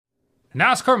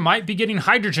NASCAR might be getting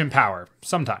hydrogen power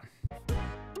sometime.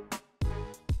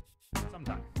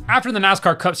 After the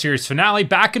NASCAR Cup Series finale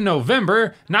back in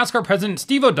November, NASCAR President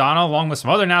Steve O'Donnell, along with some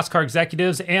other NASCAR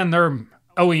executives and their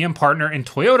OEM partner in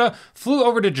Toyota, flew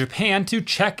over to Japan to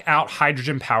check out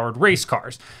hydrogen-powered race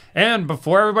cars. And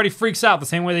before everybody freaks out the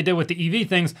same way they did with the EV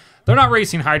things, they're not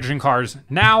racing hydrogen cars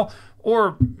now,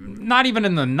 or not even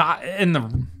in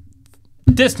the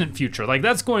distant future. Like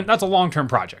that's a long-term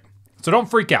project. So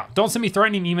don't freak out. Don't send me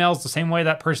threatening emails the same way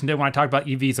that person did when I talked about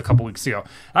EVs a couple weeks ago.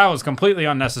 That was completely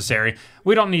unnecessary.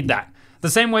 We don't need that. The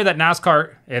same way that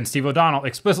NASCAR and Steve O'Donnell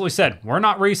explicitly said, we're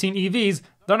not racing EVs,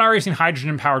 they're not racing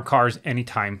hydrogen-powered cars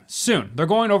anytime soon. They're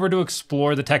going over to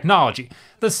explore the technology.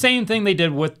 The same thing they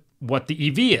did with what the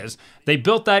EV is. They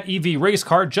built that EV race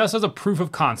car just as a proof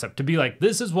of concept to be like,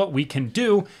 this is what we can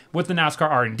do with the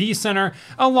NASCAR R&D Center,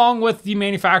 along with the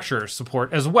manufacturer's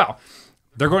support as well.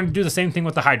 They're going to do the same thing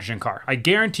with the hydrogen car. I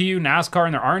guarantee you NASCAR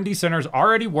and their R&D center is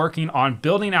already working on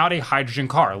building out a hydrogen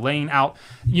car, laying out,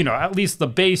 at least the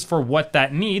base for what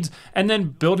that needs, and then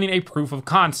building a proof of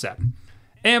concept.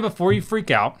 And before you freak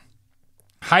out,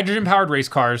 hydrogen-powered race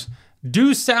cars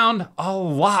do sound a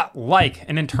lot like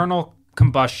an internal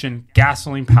combustion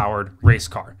gasoline-powered race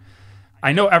car.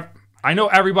 I know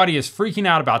everybody is freaking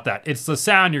out about that. It's the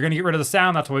sound. You're going to get rid of the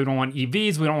sound. That's why we don't want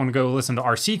EVs. We don't want to go listen to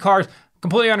RC cars.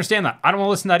 Completely understand that. I don't want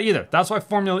to listen to that either. That's why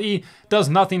Formula E does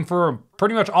nothing for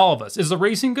pretty much all of us. Is the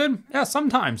racing good? Yeah,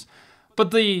 sometimes.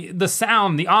 But the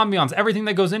sound, the ambiance, everything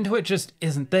that goes into it just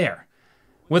isn't there.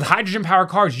 With hydrogen-powered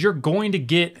cars, you're going to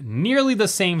get nearly the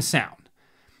same sound.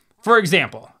 For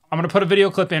example, I'm going to put a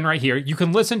video clip in right here. You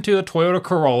can listen to the Toyota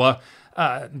Corolla,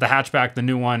 the hatchback, the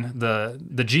new one,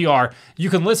 the GR.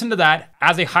 You can listen to that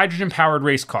as a hydrogen-powered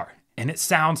race car, and it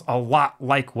sounds a lot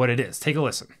like what it is. Take a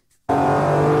listen.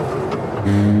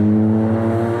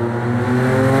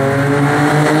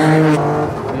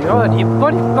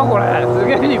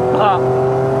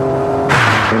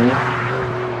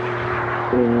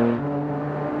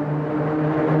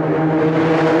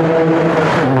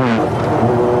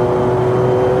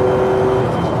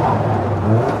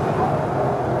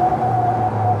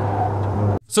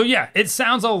 So yeah, it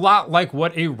sounds a lot like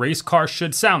what a race car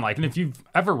should sound like. And if you've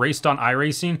ever raced on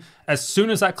iRacing, as soon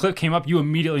as that clip came up, you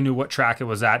immediately knew what track it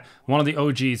was at. One of the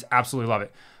OGs, absolutely love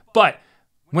it. But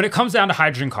when it comes down to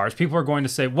hydrogen cars, people are going to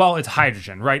say, well, it's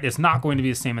hydrogen, right? It's not going to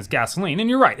be the same as gasoline. And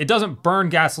you're right, it doesn't burn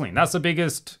gasoline. That's the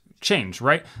biggest change,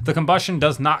 right? The combustion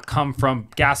does not come from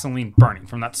gasoline burning,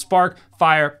 from that spark,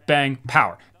 fire, bang,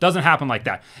 power. Doesn't happen like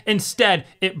that. Instead,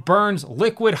 it burns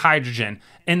liquid hydrogen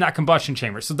in that combustion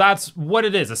chamber. So that's what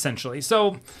it is essentially.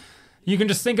 So you can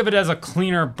just think of it as a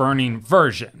cleaner burning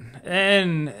version.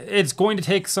 And it's going to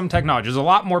take some technology. There's a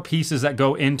lot more pieces that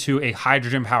go into a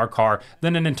hydrogen powered car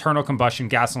than an internal combustion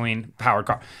gasoline powered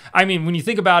car. I mean, when you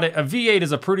think about it, a V8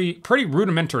 is a pretty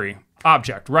rudimentary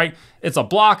object, right? It's a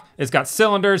block, it's got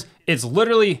cylinders, it's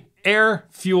literally air,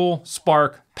 fuel,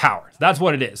 spark, power. That's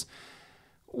what it is.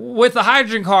 With the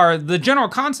hydrogen car, the general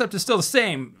concept is still the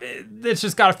same. It's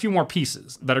just got a few more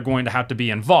pieces that are going to have to be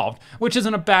involved, which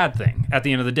isn't a bad thing at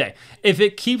the end of the day. If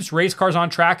it keeps race cars on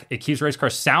track, it keeps race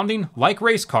cars sounding like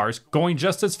race cars, going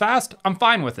just as fast, I'm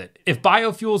fine with it. If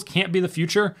biofuels can't be the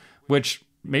future, which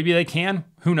maybe they can,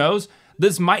 who knows,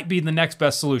 this might be the next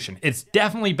best solution. It's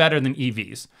definitely better than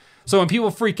EVs. So when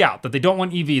people freak out that they don't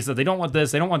want EVs, that they don't want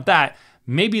this, they don't want that,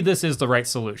 maybe this is the right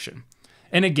solution.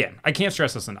 And again, I can't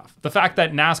stress this enough. The fact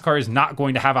that NASCAR is not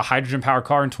going to have a hydrogen-powered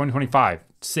car in 2025,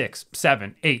 6,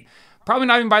 7, 8, probably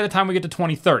not even by the time we get to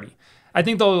 2030. I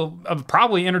think they'll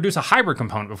probably introduce a hybrid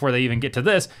component before they even get to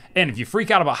this. And if you freak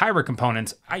out about hybrid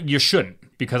components, you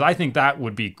shouldn't, because I think that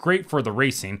would be great for the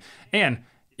racing. And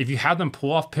if you have them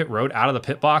pull off pit road out of the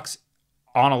pit box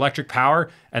on electric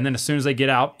power, and then as soon as they get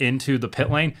out into the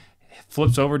pit lane,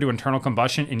 flips over to internal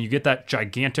combustion, and you get that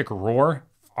gigantic roar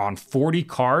on 40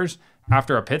 cars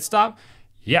after a pit stop,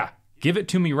 yeah, give it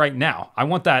to me right now. I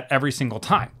want that every single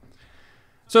time.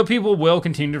 So people will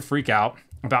continue to freak out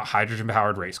about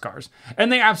hydrogen-powered race cars,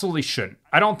 and they absolutely shouldn't.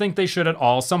 I don't think they should at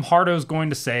all. Some hardo's going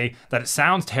to say that it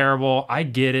sounds terrible. I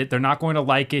get it. They're not going to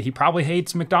like it. He probably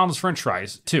hates McDonald's French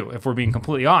fries too, if we're being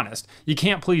completely honest. You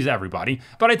can't please everybody,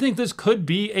 but I think this could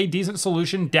be a decent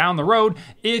solution down the road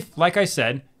if, like I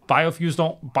said,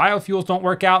 biofuels don't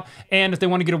work out, and if they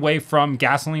want to get away from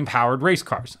gasoline-powered race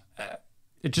cars.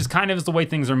 It just kind of is the way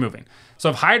things are moving.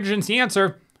 So if hydrogen's the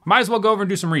answer, might as well go over and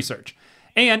do some research.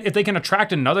 And if they can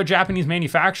attract another Japanese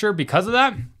manufacturer because of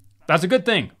that, that's a good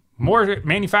thing. More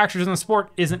manufacturers in the sport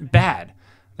isn't bad.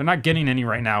 They're not getting any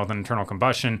right now with an internal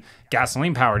combustion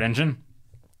gasoline-powered engine.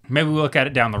 Maybe we'll look at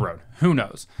it down the road. Who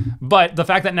knows? But the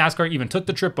fact that NASCAR even took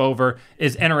the trip over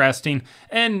is interesting,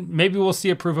 and maybe we'll see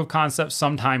a proof of concept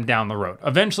sometime down the road.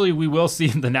 Eventually, we will see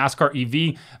the NASCAR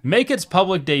EV make its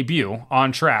public debut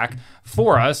on track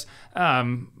for us.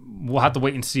 We'll have to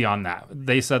wait and see on that.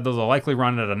 They said they'll likely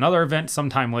run at another event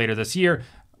sometime later this year.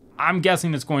 I'm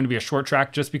guessing it's going to be a short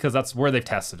track just because that's where they've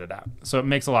tested it out. So it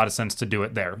makes a lot of sense to do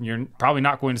it there. You're probably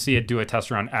not going to see it do a test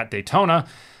run at Daytona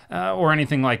or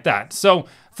anything like that. So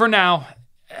for now,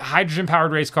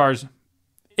 hydrogen-powered race cars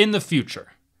in the future.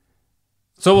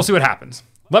 So we'll see what happens.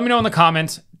 Let me know in the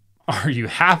comments. Are you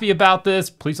happy about this?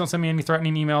 Please don't send me any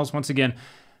threatening emails. Once again,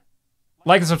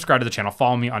 like and subscribe to the channel.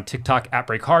 Follow me on TikTok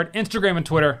 @BreakHard, Instagram and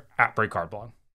Twitter @BreakHardBlog.